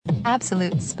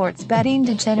Absolute sports betting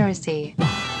degeneracy.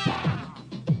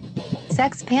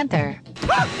 Sex Panther.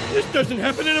 This doesn't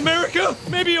happen in America.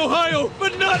 Maybe Ohio,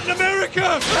 but not in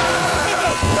America.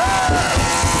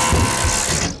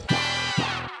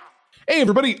 Hey,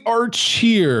 everybody. Arch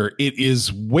here. It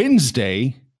is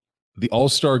Wednesday. The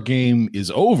All-Star game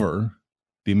is over.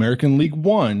 The American League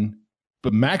won,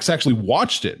 but Max actually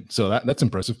watched it. So that's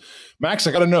impressive. Max,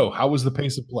 I got to know, how was the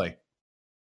pace of play?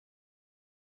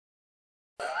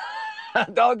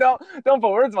 Don't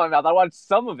put words in my mouth. I watched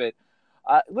some of it.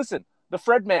 Listen, the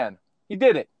Fred man, he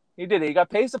did it. He got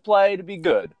pace of play to be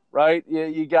good, right?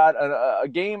 You got a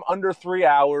game under 3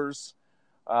 hours.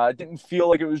 Didn't feel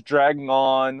like it was dragging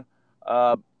on.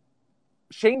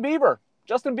 Justin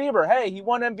Bieber, hey, he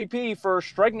won MVP for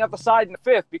striking out the side in the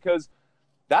fifth because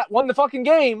that won the fucking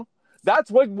game. That's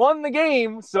what won the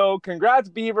game. So congrats,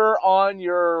 Bieber, on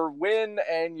your win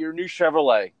and your new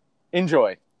Chevrolet.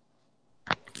 Enjoy.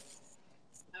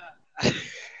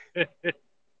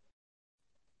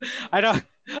 I don't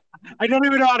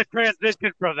even know how to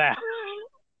transition from that.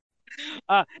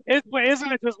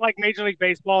 Isn't it just like Major League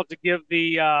Baseball to give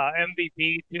the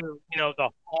MVP to the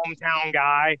hometown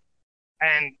guy,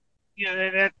 and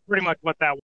that's pretty much what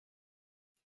that was.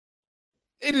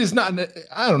 It is not.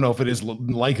 I don't know if it is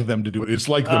like them to do it. It's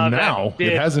like them now.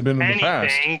 It hasn't been in the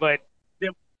past. But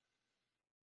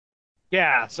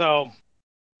yeah. So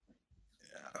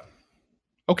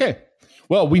okay.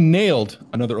 Well, we nailed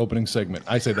another opening segment.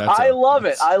 I say that's. I love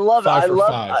it. I love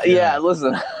it. Yeah,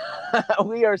 listen,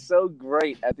 we are so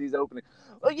great at these openings.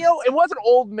 It wasn't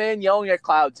old man yelling at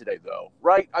cloud today, though,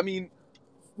 right? I mean,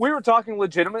 we were talking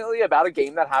legitimately about a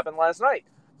game that happened last night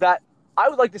that I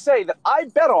would like to say that I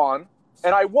bet on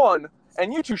and I won,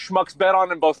 and you two schmucks bet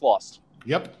on and both lost.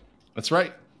 Yep, that's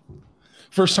right.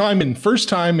 First time in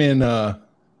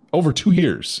over 2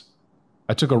 years,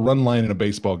 I took a run line in a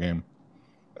baseball game.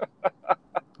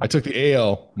 I took the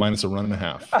AL minus a run and a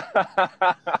half.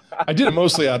 I did it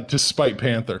mostly to spite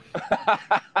Panther.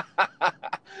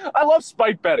 I love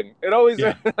spite betting. It always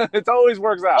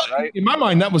works out, right? In my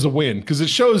mind, that was a win because it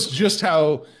shows just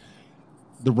how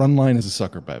the run line is a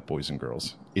sucker bet, boys and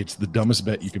girls. It's the dumbest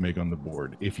bet you can make on the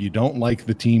board. If you don't like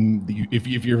the team, if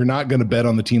you're not going to bet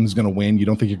on the team that's going to win, you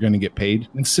don't think you're going to get paid,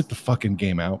 then sit the fucking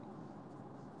game out.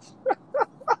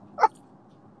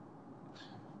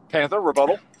 Panther,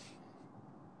 rebuttal.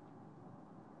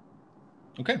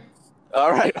 Okay.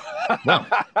 All right. Wow.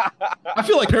 I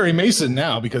feel like Perry Mason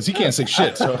now because he can't say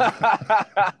shit. So.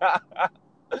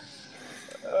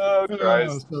 Oh,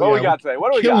 Christ. What we got today?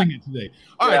 What do we got? Killing it today.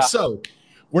 All right, so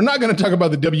we're not going to talk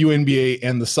about the WNBA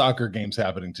and the soccer games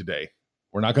happening today.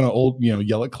 We're not going to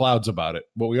yell at clouds about it.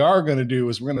 What we are going to do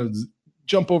is we're going to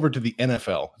jump over to the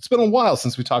NFL. It's been a while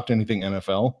since we talked anything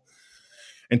NFL.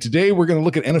 And today we're going to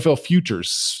look at NFL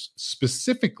futures,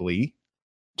 specifically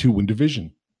to win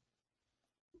division.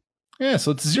 Yeah,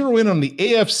 so let's zero in on the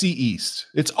AFC East.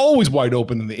 It's always wide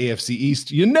open in the AFC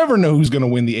East. You never know who's going to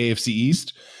win the AFC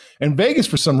East. And Vegas,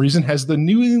 for some reason, has the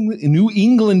New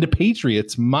England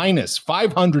Patriots minus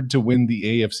 500 to win the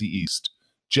AFC East.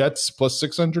 Jets plus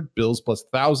 600, Bills plus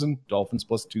 1,000, Dolphins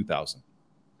plus 2,000.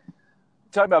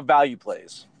 Talking about value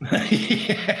plays.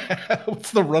 Yeah. What's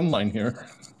the run line here?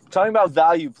 Talking about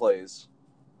value plays.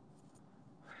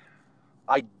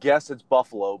 I guess it's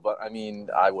Buffalo, but I mean,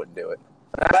 I wouldn't do it.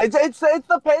 It's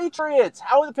the Patriots.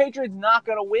 How are the Patriots not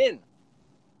going to win?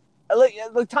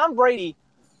 Like Tom Brady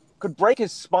could break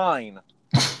his spine,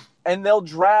 and they'll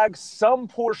drag some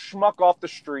poor schmuck off the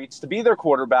streets to be their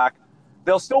quarterback.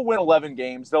 They'll still win 11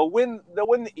 games. They'll win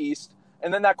the East,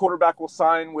 and then that quarterback will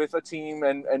sign with a team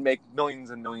and make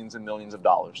millions and millions and millions of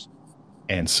dollars.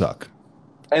 And suck.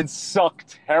 And suck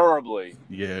terribly.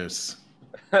 Yes.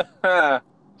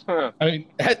 I mean,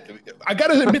 I got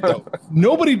to admit, though,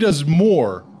 nobody does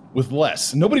more with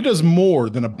less. Nobody does more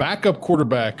than a backup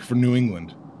quarterback for New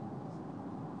England.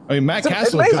 I mean, Matt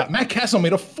Castle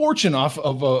made a fortune off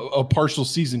of a partial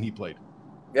season he played.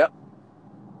 Yep.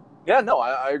 Yeah, no,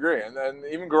 I agree. And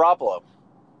even Garoppolo.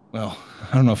 Well,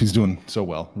 I don't know if he's doing so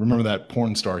well. Remember that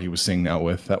porn star he was singing out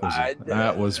with?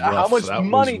 That was rough. How much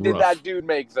money did that dude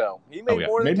make, though? He made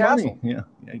more than Castle. Money. Yeah,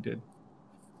 he did.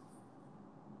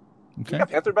 Okay. You got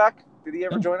Panther back? Did he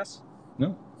ever join us?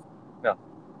 No.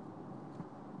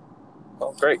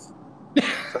 Oh, great.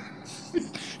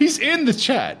 He's in the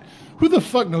chat. Who the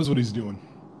fuck knows what he's doing?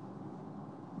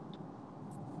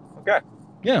 Okay.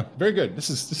 Yeah, very good. This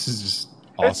is just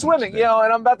awesome. It's swimming, today.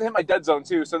 and I'm about to hit my dead zone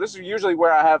too. So this is usually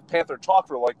where I have Panther talk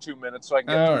for like 2 minutes so I can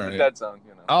get through the dead zone.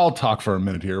 I'll talk for a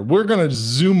minute here. We're going to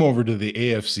zoom over to the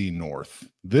AFC North.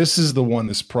 This is the one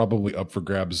that's probably up for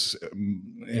grabs,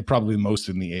 probably most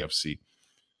in the AFC.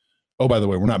 Oh, by the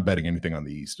way, we're not betting anything on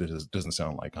the East. It doesn't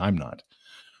sound like I'm not.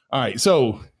 All right,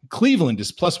 so Cleveland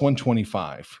is plus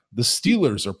 125. The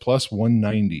Steelers are plus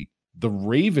 190. The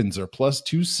Ravens are plus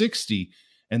 260.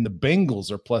 And the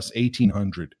Bengals are plus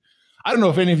 1,800. I don't know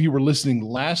if any of you were listening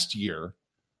last year,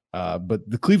 but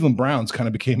the Cleveland Browns kind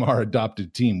of became our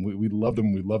adopted team. We love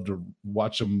them. We love to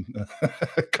watch them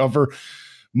cover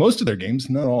most of their games,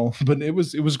 not all, but it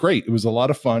was great. It was a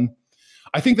lot of fun.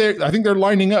 I think they're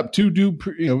lining up to do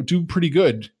pretty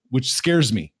good, which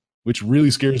scares me, which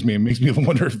really scares me. It makes me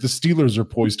wonder if the Steelers are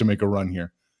poised to make a run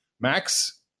here.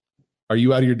 Max, are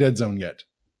you out of your dead zone yet?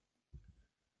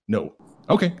 No.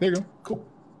 Okay, there you go. Cool.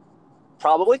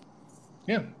 Probably.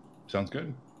 Yeah, sounds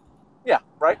good. Yeah,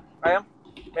 right? I am?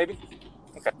 Maybe?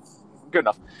 Okay, good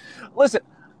enough. Listen.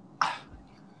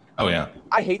 Oh, yeah.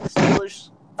 I hate the Steelers.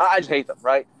 I just hate them,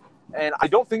 right? And I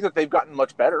don't think that they've gotten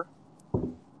much better.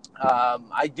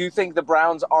 I do think the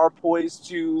Browns are poised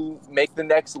to make the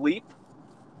next leap.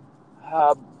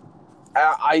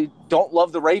 I don't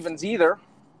love the Ravens either.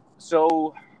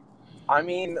 So, I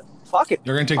mean, fuck it.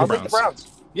 You're going to take I'll the Browns. Take the Browns.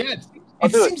 Yeah,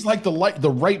 it seems like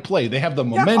the right play. They have the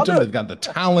momentum. They've got the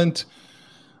talent.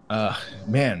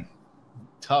 Man,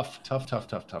 tough.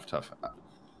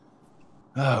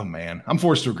 Oh, man. I'm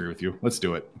forced to agree with you. Let's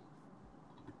do it.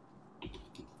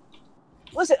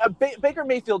 Listen, Baker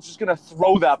Mayfield's just going to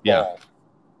throw that ball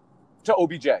to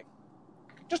OBJ.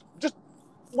 Just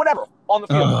whatever on the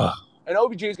field. And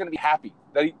OBJ is going to be happy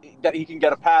that he can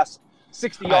get a pass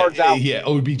 60 yards out. Yeah,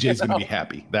 OBJ is going to be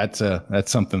happy. That's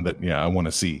something that I want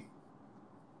to see.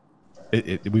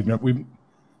 He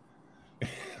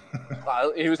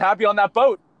was happy on that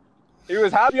boat. He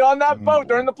was happy on that boat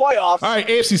during the playoffs. All right,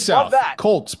 AFC South. Love that.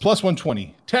 Colts plus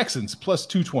 120, Texans plus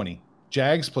 220,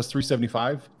 Jags plus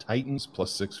 375, Titans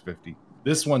plus 650.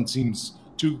 This one seems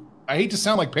too. I hate to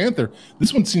sound like Panther.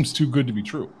 This one seems too good to be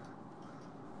true.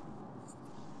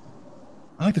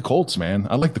 I like the Colts, man.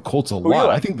 I like the Colts a lot.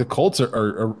 Like? I think the Colts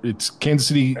are it's Kansas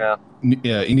City,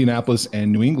 Indianapolis,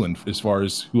 and New England as far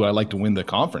as who I like to win the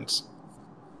conference.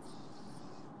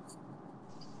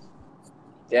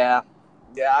 Yeah.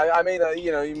 I mean,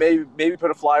 you maybe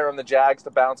put a flyer on the Jags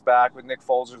to bounce back with Nick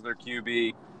Foles as their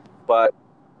QB, but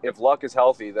if Luck is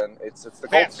healthy, then it's the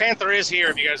Colts. Panther is here.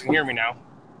 If you guys can hear me now,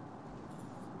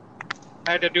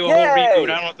 I had to do a whole reboot. I don't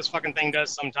know what this fucking thing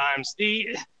does sometimes.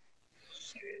 The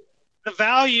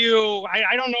value,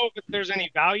 I don't know if there's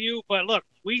any value, but look,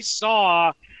 we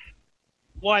saw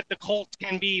what the Colts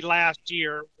can be last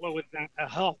year with a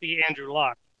healthy Andrew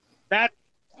Luck. That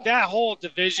whole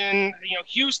division,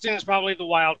 Houston is probably the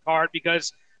wild card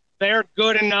because they're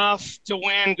good enough to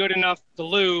win, good enough to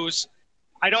lose.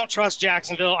 I don't trust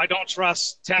Jacksonville. I don't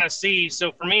trust Tennessee.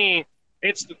 So for me,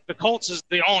 it's the Colts is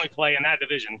the only play in that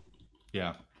division.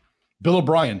 Yeah. Bill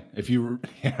O'Brien, if you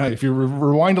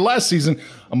rewind to last season,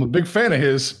 I'm a big fan of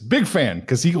his. Big fan,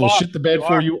 because he will shit the bed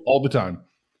for you all the time.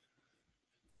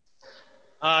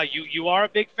 You are a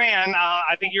big fan.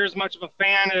 I think you're as much of a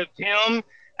fan of him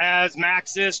as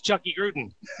Max is Chucky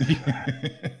Gruden.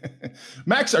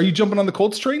 Max, are you jumping on the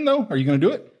Colts train, though? Are you going to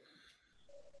do it?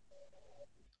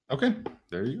 Okay,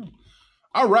 there you go.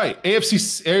 All right,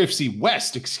 AFC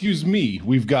West, excuse me.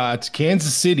 We've got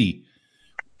Kansas City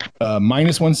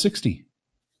minus 160.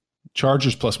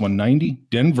 Chargers plus 190.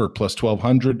 Denver plus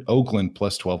 1,200. Oakland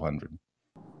plus 1,200.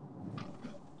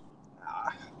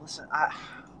 Listen,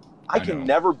 I can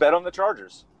never bet on the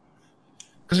Chargers.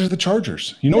 Because they're the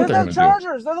Chargers. You know what they're going to do. They're the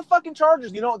Chargers. They're the fucking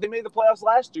Chargers. They made the playoffs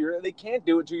last year, and they can't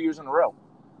do it 2 years in a row.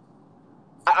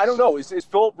 I don't know. Is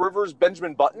Philip Rivers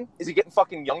Benjamin Button? Is he getting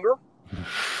fucking younger? Is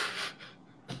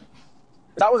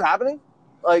that what's happening?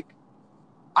 I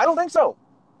don't think so.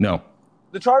 No.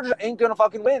 The Chargers ain't going to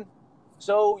fucking win.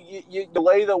 So you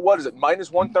delay the, what is it,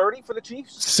 minus 130 for the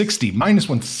Chiefs? 60. Minus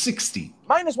 160.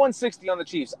 Minus 160 on the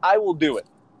Chiefs. I will do it.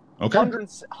 Okay.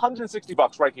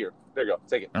 $160 right here. There you go.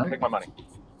 Take it. Take my money.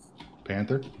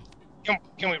 Panther.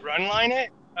 Can we run line it?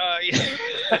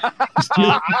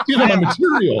 Steal my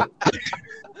material.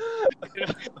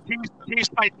 Chiefs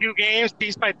by 2 games,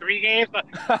 Chiefs by 3 games.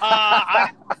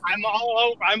 I'm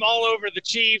all over the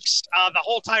Chiefs. The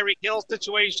whole Tyreek Hill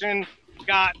situation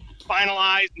got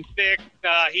finalized and fixed.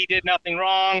 He did nothing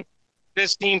wrong.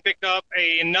 This team picked up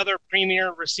another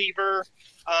premier receiver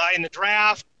in the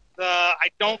draft. I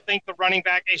don't think the running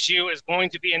back issue is going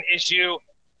to be an issue.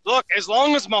 Look, as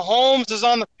long as Mahomes is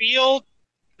on the field,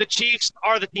 the Chiefs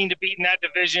are the team to beat in that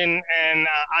division, and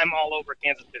I'm all over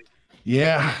Kansas City.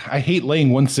 Yeah, I hate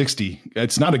laying 160.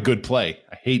 It's not a good play.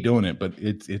 I hate doing it, but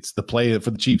it's the play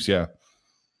for the Chiefs, yeah.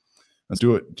 Let's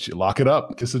do it. Lock it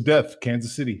up. Kiss of death.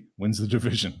 Kansas City wins the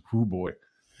division. Oh, boy.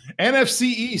 NFC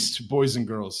East, boys and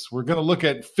girls. We're going to look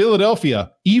at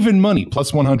Philadelphia, even money,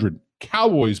 plus 100.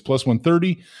 Cowboys, plus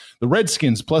 130. The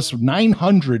Redskins, plus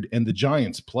 900. And the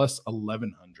Giants, plus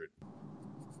 1,100.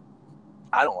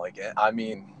 I don't like it. I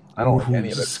mean, I don't like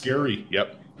any of it. Scary.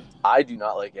 Yep. I do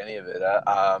not like any of it.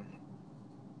 I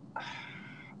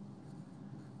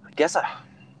guess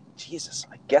it's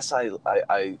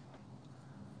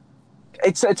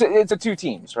a two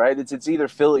teams, right? It's either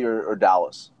Philly or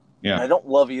Dallas. Yeah. And I don't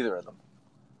love either of them.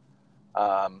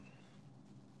 I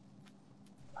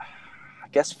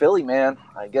guess Philly, man.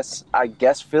 I guess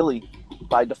Philly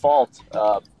by default.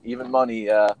 Even money.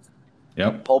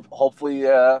 Yep. Hopefully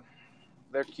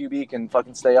their QB can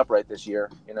fucking stay upright this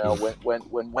year. You know,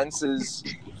 when Wentz is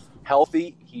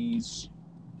healthy, he's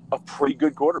a pretty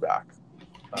good quarterback.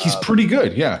 He's pretty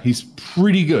good. Yeah, he's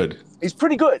pretty good. He's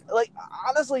pretty good. Like,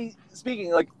 honestly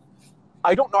speaking, like,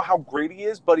 I don't know how great he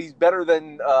is, but he's better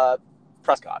than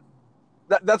Prescott.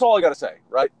 That's all I got to say,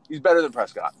 right? He's better than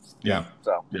Prescott. Yeah.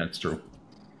 So yeah, it's true.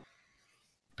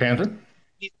 Panther?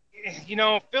 You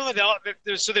know, Philadelphia,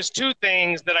 there's two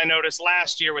things that I noticed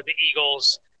last year with the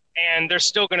Eagles, and there's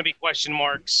still going to be question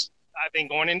marks, I think,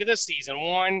 going into this season.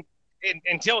 One,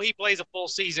 until he plays a full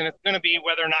season, it's going to be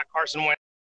whether or not Carson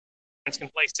Wentz can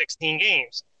play 16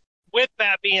 games. With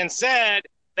that being said,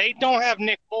 they don't have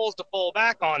Nick Foles to fall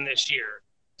back on this year.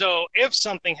 So if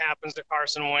something happens to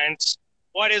Carson Wentz,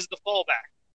 what is the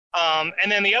fallback?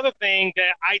 And then the other thing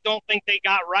that I don't think they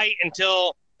got right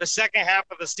until the second half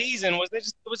of the season was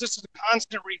it was just a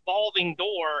constant revolving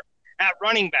door at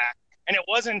running back. And it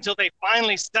wasn't until they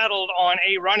finally settled on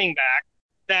a running back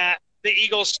that the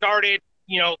Eagles started,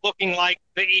 looking like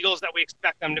the Eagles that we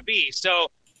expect them to be. So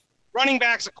running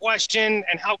back's a question,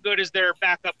 and how good is their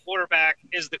backup quarterback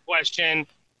is the question.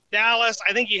 Dallas,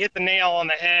 I think you hit the nail on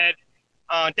the head.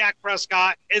 Dak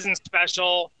Prescott isn't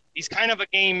special. He's kind of a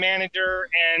game manager,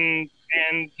 and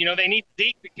they need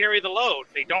Zeke to carry the load.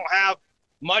 They don't have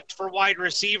much for wide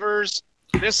receivers.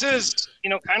 This is,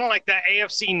 kind of like that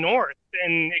AFC North,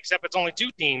 and except it's only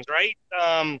two teams, right?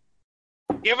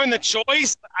 Given the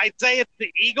choice, I'd say it's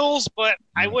the Eagles, but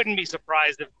I wouldn't be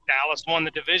surprised if Dallas won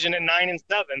the division at 9-7.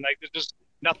 Like, there's just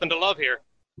nothing to love here.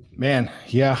 Man,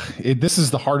 yeah, this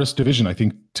is the hardest division, I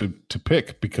think, to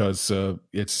pick because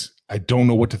I don't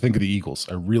know what to think of the Eagles.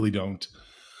 I really don't.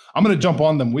 I'm going to jump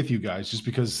on them with you guys just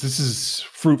because this is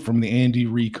fruit from the Andy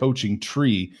Reid coaching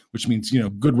tree, which means,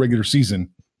 good regular season,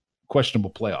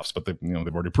 questionable playoffs, but they've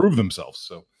already proved themselves.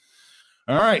 So,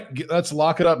 all right, let's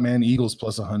lock it up, man. Eagles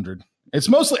plus 100. It's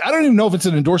mostly, I don't even know if it's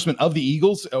an endorsement of the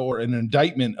Eagles or an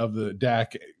indictment of the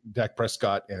Dak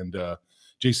Prescott and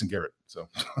Jason Garrett. So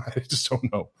I just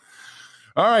don't know.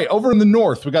 All right, over in the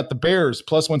North, we got the Bears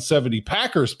plus 170,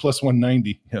 Packers plus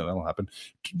 190. Yeah, that'll happen.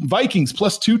 Vikings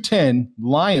plus 210,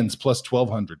 Lions plus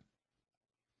 1,200.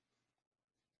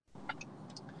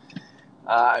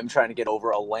 I'm trying to get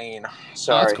over Elaine.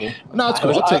 Sorry. That's cool. No, it's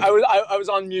cool. I was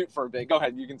on mute for a bit. Go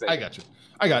ahead. You can say. I got you.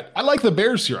 I like the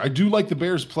Bears here. I do like the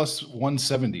Bears plus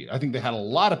 170. I think they had a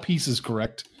lot of pieces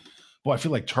correct. Boy, I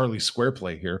feel like Charlie Square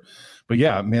play here. But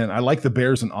yeah, man, I like the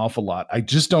Bears an awful lot. I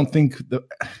just don't think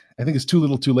I think it's too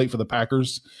little too late for the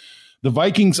Packers. The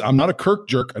Vikings, I'm not a Kirk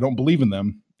jerk. I don't believe in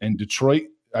them. And Detroit,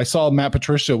 I saw Matt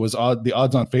Patricia was the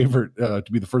odds-on favorite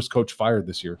to be the first coach fired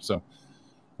this year. So,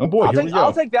 oh boy, here we go.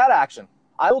 I'll take that action.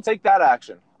 I will take that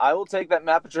action. I will take that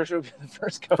Matt Patricia will be the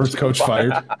first coach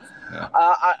fired. Yeah.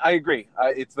 I agree.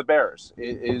 It's the Bears.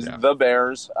 It is the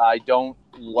Bears. I don't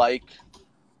like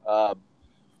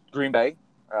Green Bay.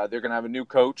 They're going to have a new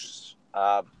coach.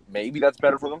 Maybe that's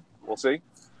better for them. We'll see.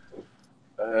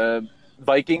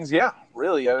 Vikings, yeah,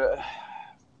 really.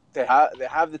 They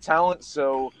have the talent.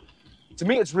 So, to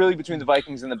me, it's really between the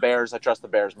Vikings and the Bears. I trust the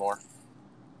Bears more.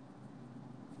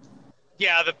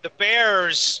 Yeah, the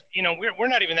Bears, we're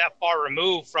not even that far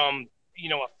removed from,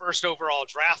 a first overall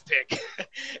draft pick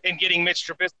and getting Mitch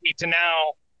Trubisky to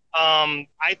now.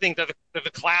 I think that the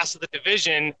class of the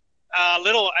division,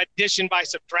 little addition by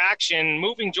subtraction,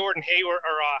 moving Jordan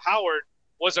Howard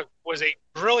was a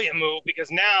brilliant move because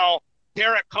now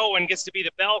Derek Cohen gets to be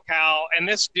the bell cow, and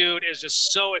this dude is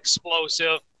just so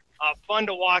explosive. Fun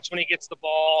to watch when he gets the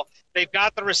ball. They've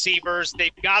got the receivers.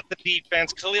 They've got the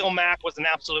defense. Khalil Mack was an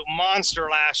absolute monster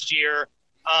last year.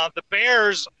 The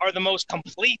Bears are the most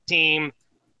complete team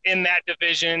in that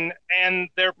division, and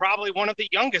they're probably one of the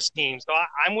youngest teams. So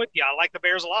I'm with you. I like the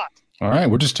Bears a lot. All right,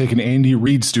 we're just taking Andy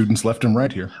Reid students left and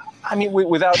right here. I mean,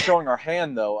 without showing our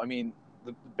hand, though, I mean,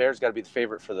 the Bears got to be the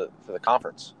favorite for the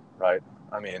conference, right?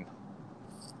 I mean,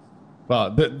 well,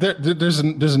 there's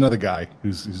another guy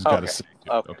who's got to say.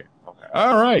 Okay.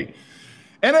 All right.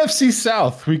 NFC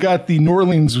South, we got the New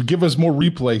Orleans, give us more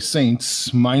replay,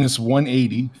 Saints minus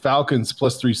 180, Falcons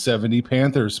plus 370,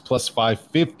 Panthers plus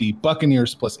 550,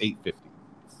 Buccaneers plus 850.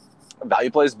 Value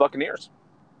plays Buccaneers.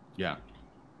 Yeah.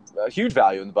 Huge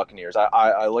value in the Buccaneers.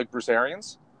 I like Bruce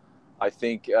Arians. I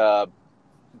think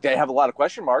they have a lot of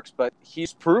question marks, but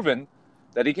he's proven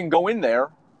that he can go in there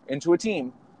into a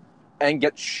team and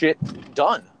get shit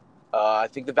done. I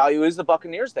think the value is the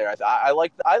Buccaneers there. I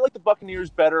like the Buccaneers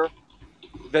better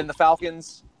than the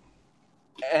Falcons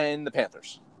and the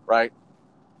Panthers, right?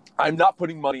 I'm not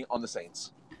putting money on the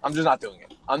Saints. I'm just not doing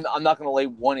it. I'm not going to lay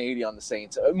 180 on the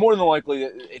Saints. More than likely,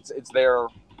 it's their,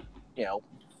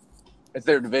 it's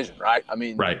their division, right? I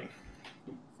mean, right.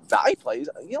 Value plays.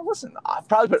 Listen, I'll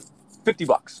probably put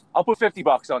 $50. I'll put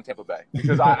 $50 on Tampa Bay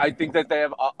because I think that they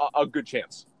have a good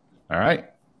chance. All right.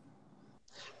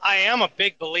 I am a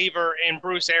big believer in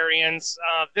Bruce Arians.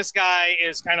 This guy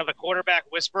is kind of the quarterback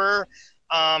whisperer.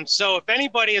 So if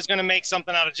anybody is going to make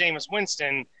something out of Jameis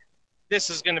Winston, this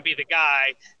is going to be the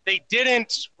guy. They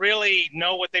didn't really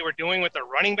know what they were doing with the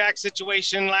running back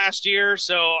situation last year,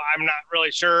 so I'm not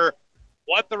really sure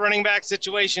what the running back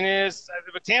situation is.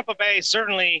 But Tampa Bay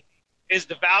certainly is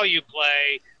the value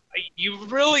play. You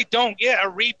really don't get a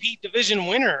repeat division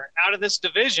winner out of this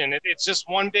division. It's just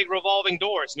one big revolving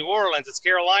door. It's New Orleans. It's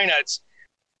Carolina. It's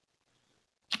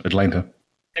Atlanta.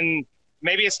 And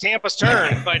maybe it's Tampa's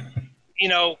turn, but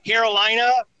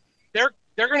Carolina, they're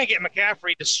going to get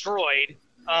McCaffrey destroyed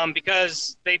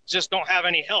because they just don't have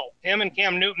any help. Him and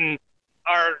Cam Newton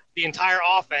are the entire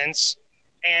offense,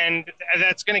 and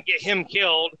that's going to get him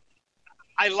killed.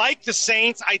 I like the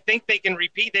Saints. I think they can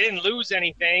repeat. They didn't lose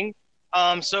anything.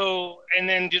 And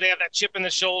then do they have that chip in the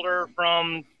shoulder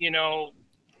from,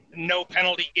 no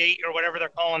penalty gate or whatever they're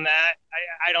calling that?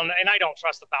 I don't know. And I don't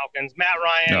trust the Falcons. Matt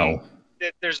Ryan,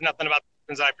 there's nothing about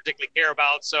the Falcons that I particularly care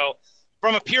about. So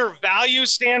from a pure value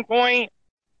standpoint,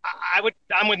 I'm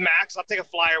with Max. I'll take a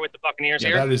flyer with the Buccaneers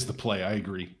here. That is the play. I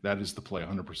agree. That is the play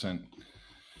 100%.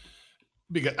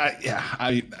 Because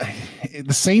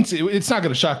the Saints, it's not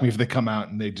going to shock me if they come out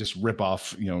and they just rip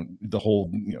off, the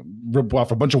whole, rip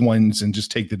off a bunch of wins and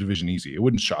just take the division easy. It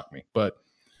wouldn't shock me, but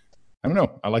I don't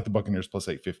know. I like the Buccaneers plus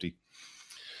 850.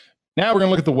 Now we're going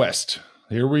to look at the West.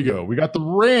 Here we go. We got the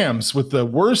Rams with the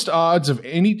worst odds of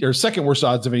any, or second worst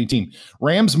odds of any team.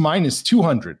 Rams minus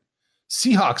 200,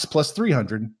 Seahawks plus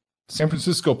 300, San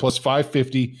Francisco plus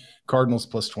 550, Cardinals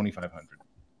plus 2,500.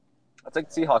 I'll take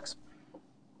the Seahawks.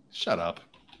 Shut up.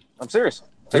 I'm serious.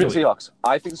 Take the Seahawks.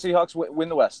 I think the Seahawks win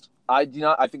the West. I do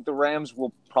not. I think the Rams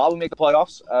will probably make the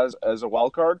playoffs as a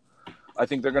wild card. I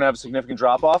think they're going to have a significant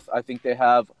drop off. I think they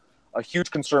have a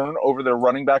huge concern over their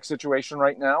running back situation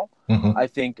right now. Mm-hmm. I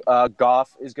think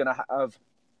Goff is going to have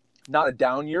not a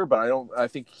down year, but I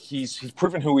think he's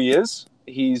proven who he is.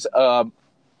 He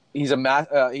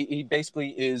basically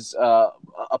is a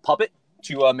puppet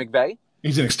to McVay.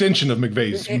 He's an extension of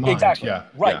McVay's mind. Exactly. Yeah.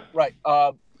 Right.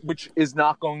 Which is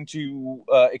not going to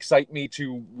excite me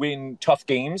to win tough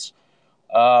games.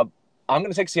 I'm going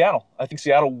to take Seattle. I think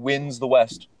Seattle wins the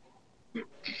West.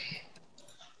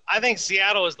 I think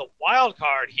Seattle is the wild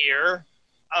card here.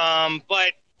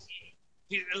 But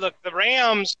look, the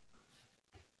Rams,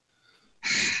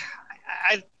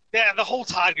 the whole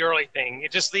Todd Gurley thing,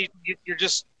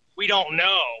 we don't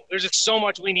know. There's just so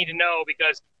much we need to know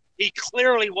because he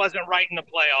clearly wasn't right in the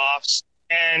playoffs.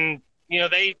 And,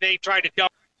 they tried to dumb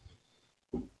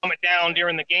it down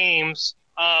during the games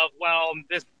of,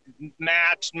 this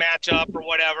matchup or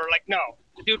whatever. Like, no,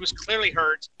 the dude was clearly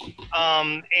hurt.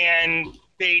 And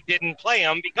they didn't play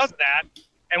him because of that.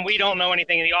 And we don't know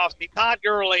anything in the offseason. Todd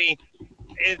Gurley,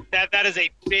 that is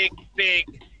a big, big,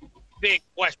 big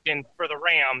question for the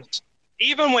Rams.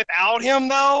 Even without him,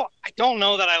 though, I don't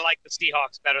know that I like the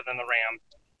Seahawks better than the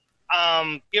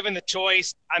Rams. Given the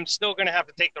choice, I'm still going to have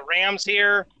to take the Rams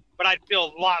here, but I'd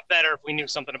feel a lot better if we knew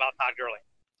something about Todd Gurley.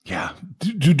 Yeah.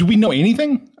 Do we know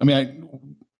anything? I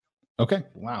mean, okay.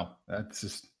 Wow.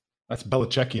 That's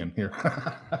Belichickian here.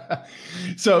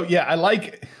 So, yeah,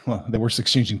 they were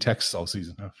exchanging texts all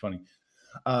season. Oh, funny.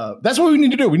 That's what we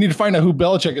need to do. We need to find out who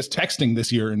Belichick is texting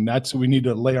this year, and that's what we need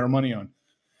to lay our money on.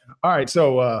 All right.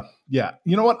 So, yeah,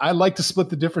 you know what? I like to split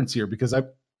the difference here because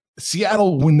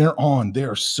Seattle, when they're on, they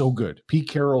are so good. Pete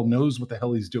Carroll knows what the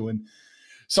hell he's doing.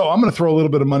 So I'm going to throw a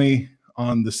little bit of money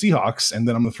on the Seahawks, and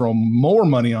then I'm going to throw more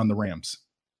money on the Rams.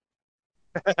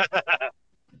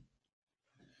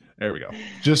 There we go.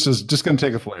 Just going to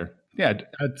take a flare. Yeah,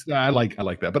 I like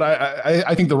that, but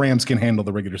I think the Rams can handle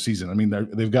the regular season. I mean,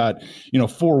 they've got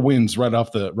 4 wins right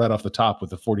off the top with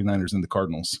the 49ers and the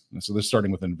Cardinals, and so they're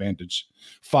starting with an advantage.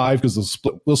 5 because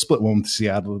they'll split one with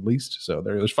Seattle at least. So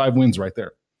there's 5 wins right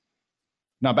there.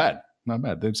 Not bad.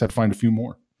 They just have to find a few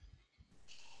more.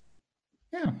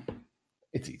 Yeah,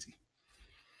 it's easy.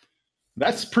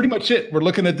 That's pretty much it. We're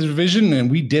looking at the division,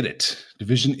 and we did it.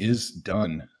 Division is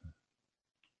done.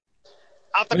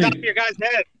 Off the top of your guys'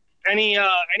 head, any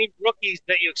rookies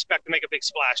that you expect to make a big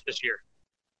splash this year?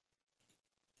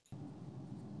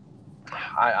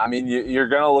 I mean, you're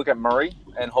going to look at Murray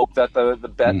and hope that the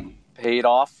bet paid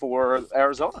off for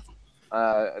Arizona.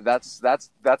 That's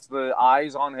the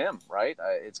eyes on him, right?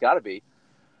 It's got to be.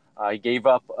 He gave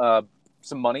up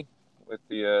some money with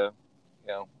the,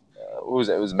 what was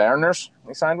it? It was Mariners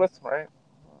he signed with, right?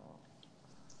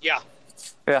 Yeah.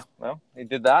 Yeah, well, he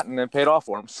did that, and it paid off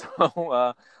for him.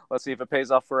 So let's see if it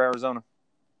pays off for Arizona.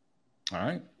 All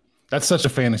right. That's such a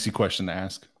fantasy question to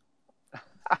ask.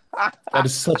 That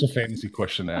is such a fantasy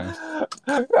question to ask.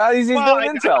 He's doing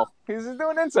intel. He's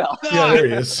doing intel. Yeah, there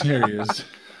he is.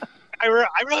 I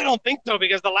really don't think so,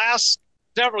 because the last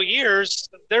several years,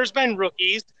 there's been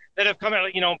rookies that have come out,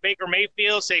 Baker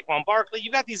Mayfield, Saquon Barkley.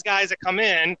 You got these guys that come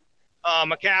in,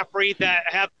 McCaffrey, that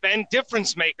have been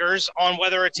difference makers on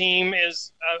whether a team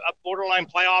is a borderline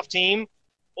playoff team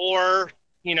or,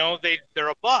 they're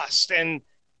a bust. And,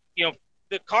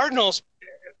 the Cardinals,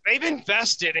 they've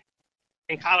invested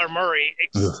in Kyler Murray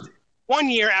 1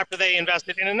 year after they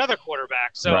invested in another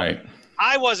quarterback. So right.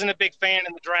 I wasn't a big fan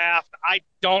in the draft. I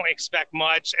don't expect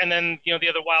much. And then, the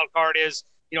other wild card is,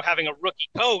 having a rookie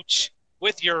coach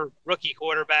with your rookie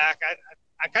quarterback.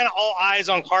 I kind of all eyes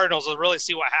on Cardinals to really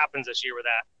see what happens this year with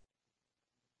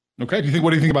that. Okay. What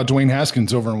do you think about Dwayne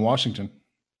Haskins over in Washington?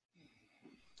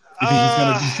 Do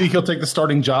you think he'll take the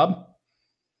starting job?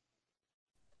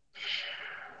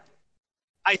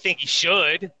 I think he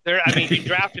should. He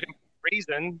drafted him for a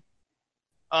reason.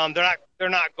 They're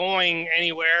not going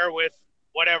anywhere with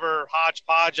whatever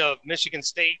hodgepodge of Michigan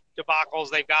State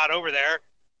debacles they've got over there.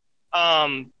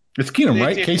 It's Keenum,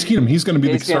 right? Case Keenum. He's going to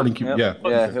be the starting QB. Yep.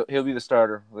 Yeah, he'll be the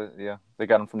starter. Yeah, they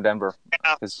got him from Denver.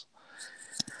 Yeah.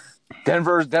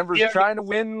 Denver's trying to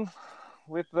win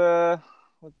with the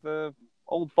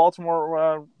old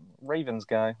Baltimore Ravens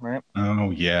guy, right?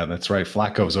 Oh yeah, that's right.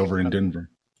 Flacco's over in Denver.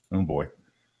 Oh boy.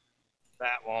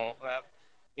 That won't. That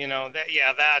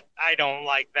I don't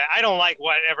like that. I don't like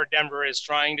whatever Denver is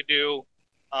trying to do.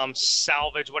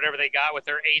 Salvage whatever they got with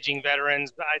their aging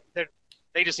veterans.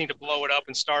 They just need to blow it up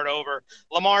and start over.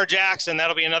 Lamar Jackson,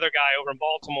 that'll be another guy over in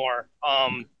Baltimore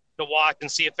to watch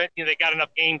and see if they got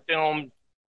enough game film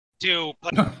to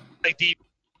play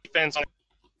defense on.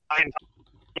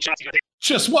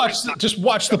 Just watch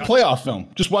the playoff film.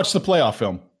 Just watch the playoff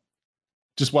film.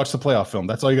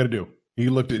 That's all you got to do. He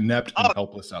looked inept and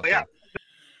helpless out there.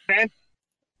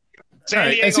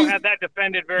 San Diego had that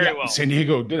defended very well. San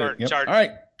Diego did it. Yep. All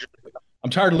right. I'm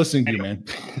tired of listening to you, man.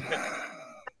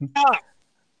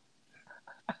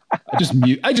 I just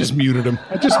muted him.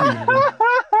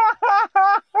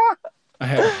 I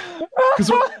have.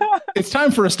 Because it's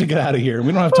time for us to get out of here.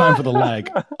 We don't have time for the lag.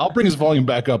 I'll bring his volume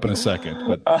back up in a second.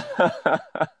 But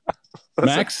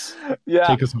Max,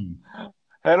 take us home.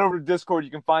 Head over to Discord.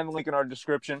 You can find the link in our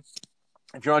description.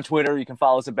 If you're on Twitter, you can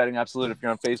follow us at Betting Absolute. If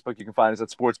you're on Facebook, you can find us at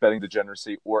Sports Betting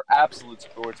Degeneracy or Absolute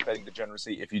Sports Betting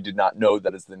Degeneracy. If you did not know,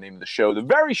 that is the name of the show. The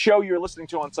very show you're listening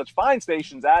to on such fine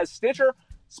stations as Stitcher,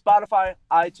 Spotify,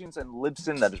 iTunes, and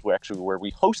Libsyn. That is where we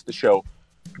host the show.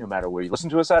 No matter where you listen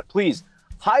to us at, please,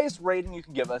 highest rating you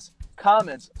can give us,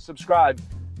 comments, subscribe,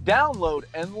 download,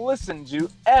 and listen to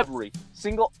every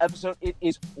single episode. It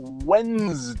is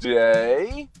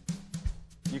Wednesday.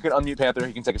 You can unmute Panther.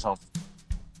 He can take us home.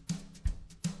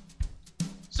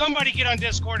 Somebody get on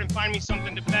Discord and find me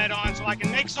something to bet on so I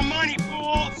can make some money,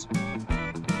 fools!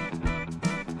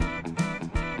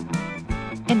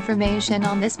 Information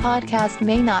on this podcast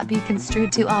may not be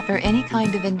construed to offer any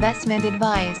kind of investment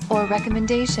advice or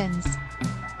recommendations.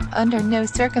 Under no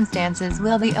circumstances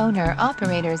will the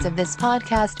owner-operators of this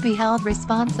podcast be held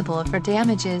responsible for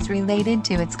damages related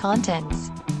to its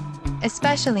contents.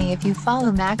 Especially if you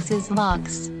follow Max's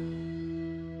locks.